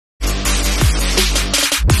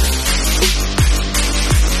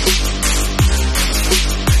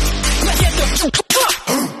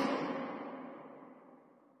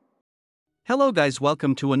Hello guys,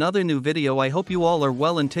 welcome to another new video. I hope you all are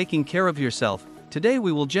well and taking care of yourself. Today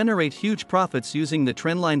we will generate huge profits using the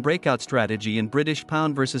trendline breakout strategy in British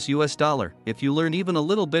pound versus US dollar. If you learn even a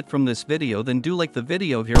little bit from this video, then do like the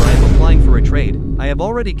video here. I am applying for a trade. I have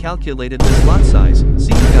already calculated this lot size.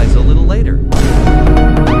 See you guys a little later.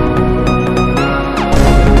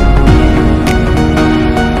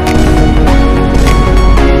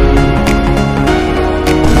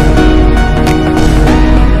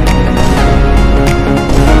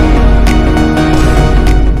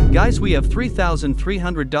 We have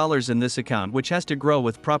 $3,300 in this account, which has to grow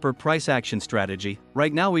with proper price action strategy.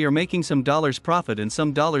 Right now we are making some dollars profit and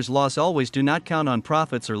some dollars loss. Always do not count on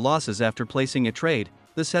profits or losses after placing a trade.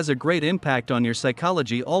 This has a great impact on your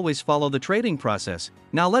psychology. Always follow the trading process.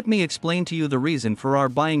 Now let me explain to you the reason for our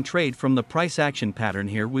buying trade from the price action pattern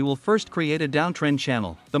here. We will first create a downtrend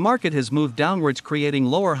channel. The market has moved downwards, creating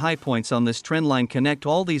lower high points on this trend line. Connect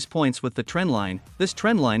all these points with the trend line. This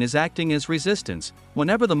trend line is acting as resistance.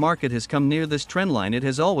 Whenever the market has come near this trend line, it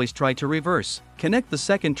has always tried to reverse. Connect the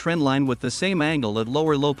second trend line with the same angle at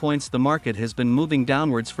lower low points. The market has been moving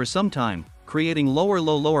downwards for some time, creating lower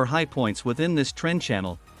low lower high points within this trend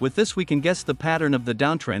channel. With this we can guess the pattern of the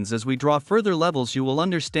downtrends. As we draw further levels, you will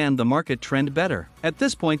understand the market trend better. At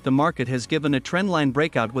this point the market has given a trendline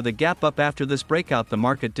breakout with a gap up. After this breakout the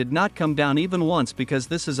market did not come down even once because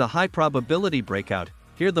this is a high probability breakout.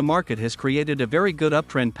 Here the market has created a very good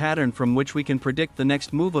uptrend pattern from which we can predict the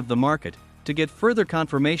next move of the market. To get further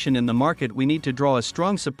confirmation in the market, we need to draw a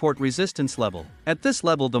strong support resistance level. At this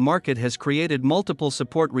level the market has created multiple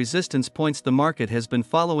support resistance points. The market has been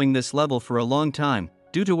following this level for a long time,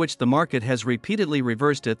 due to which the market has repeatedly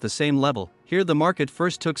reversed at the same level. Here the market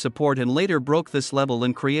first took support and later broke this level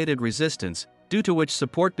and created resistance, due to which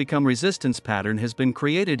support become resistance pattern has been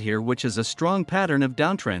created here, which is a strong pattern of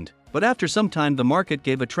downtrend. But after some time the market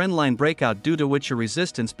gave a trendline breakout, due to which a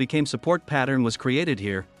resistance became support pattern was created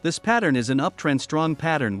here. This pattern is an uptrend strong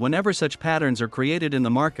pattern. Whenever such patterns are created in the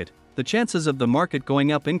market, the chances of the market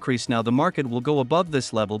going up increase. Now the market will go above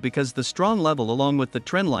this level because the strong level along with the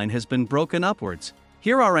trendline has been broken upwards.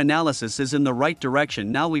 Here our analysis is in the right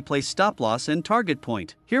direction. Now we place stop loss and target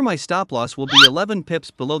point. Here my stop loss will be 11 pips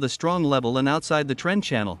below the strong level and outside the trend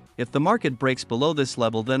channel. If the market breaks below this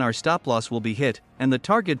level, then our stop loss will be hit, and the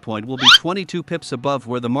target point will be 22 pips above,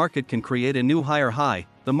 where the market can create a new higher high.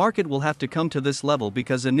 The market will have to come to this level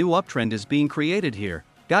because a new uptrend is being created here.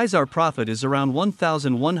 Guys, our profit is around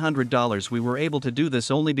 $1,100. We were able to do this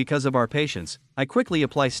only because of our patience. I quickly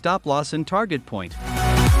apply stop loss and target point.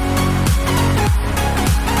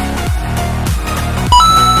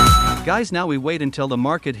 Guys, now we wait until the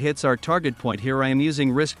market hits our target point. Here I am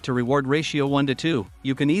using risk to reward ratio 1:2.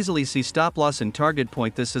 You can easily see stop loss and target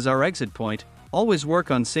point. This is our exit point. Always work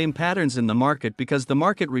on same patterns in the market because the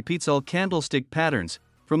market repeats all candlestick patterns.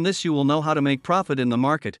 From this you will know how to make profit in the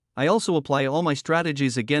market. I also apply all my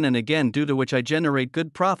strategies again and again, due to which I generate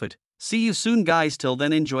good profit. See you soon guys, till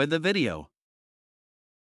then enjoy the video.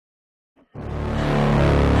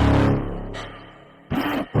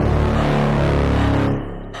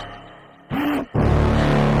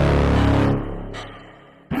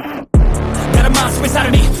 Inside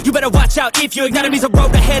of me, you better watch out. If your enemy's a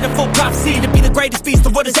road ahead of full prophecy to be the greatest beast the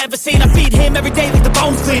world has ever seen. I feed him every day like the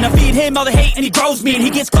bones clean. I feed him all the hate and he grows me, and he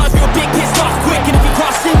gets claws real big, pissed off quick. And if you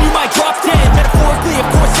cross him, you might drop dead. Metaphorically, of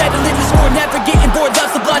course, settling the score, never getting bored.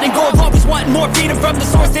 Loves the blood and gore, always wanting more. Freedom from the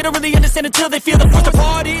source, they don't really understand until they feel the force of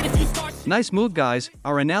party. If you start... Nice move guys,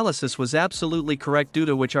 our analysis was absolutely correct, due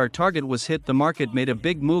to which our target was hit. The market made a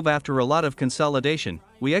big move after a lot of consolidation.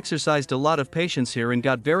 We exercised a lot of patience here and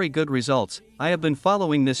got very good results. I have been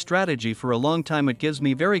following this strategy for a long time. It gives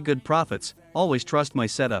me very good profits. Always trust my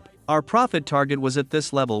setup. Our profit target was at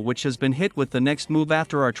this level, which has been hit with the next move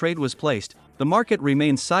after our trade was placed. The market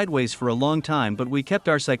remained sideways for a long time, but we kept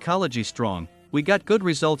our psychology strong. We got good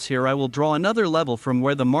results here. I will draw another level from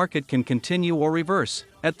where the market can continue or reverse.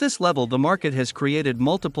 At this level the market has created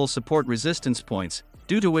multiple support resistance points,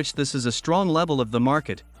 due to which this is a strong level of the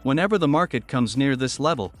market. Whenever the market comes near this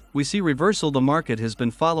level, we see reversal. The market has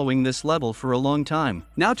been following this level for a long time.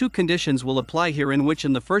 Now two conditions will apply here, in which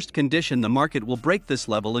in the first condition the market will break this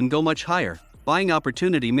level and go much higher. Buying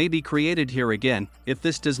opportunity may be created here again. If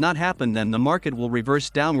this does not happen, then the market will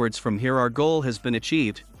reverse downwards from here. Our goal has been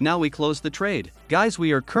achieved. Now we close the trade. Guys,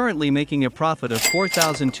 we are currently making a profit of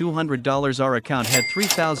 $4,200. Our account had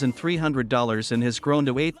 $3,300 and has grown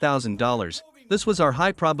to $8,000. This was our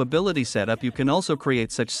high probability setup. You can also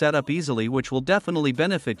create such setup easily, which will definitely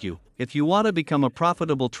benefit you. If you want to become a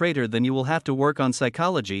profitable trader, then you will have to work on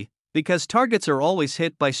psychology, because targets are always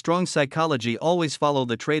hit by strong psychology. Always follow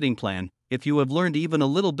the trading plan. If you have learned even a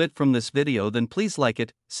little bit from this video, then please like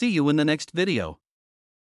it. See you in the next video.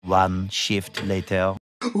 One shift later.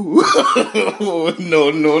 No,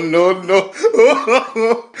 no, no, no.